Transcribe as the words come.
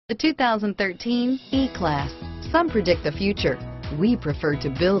The 2013 E-Class. Some predict the future. We prefer to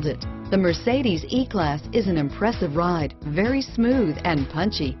build it. The Mercedes E-Class is an impressive ride, very smooth and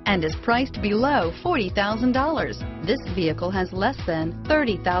punchy, and is priced below $40,000. This vehicle has less than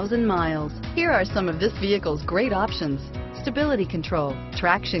 30,000 miles. Here are some of this vehicle's great options: stability control,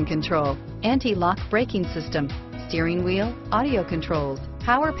 traction control, anti-lock braking system, steering wheel audio controls,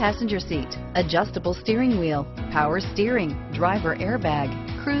 power passenger seat, adjustable steering wheel, power steering, driver airbag,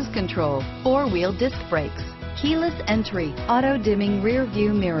 cruise control, four-wheel disc brakes, keyless entry, auto-dimming rear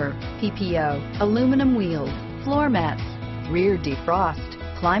view mirror, PPO, aluminum wheels, floor mats, rear defrost,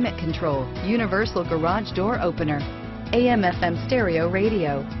 climate control, universal garage door opener, AM/FM stereo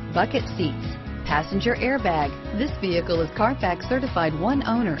radio, bucket seats, passenger airbag. This vehicle is Carfax certified one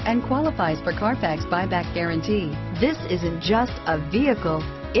owner and qualifies for Carfax buyback guarantee. This isn't just a vehicle,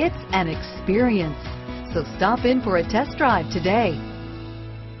 it's an experience. So stop in for a test drive today.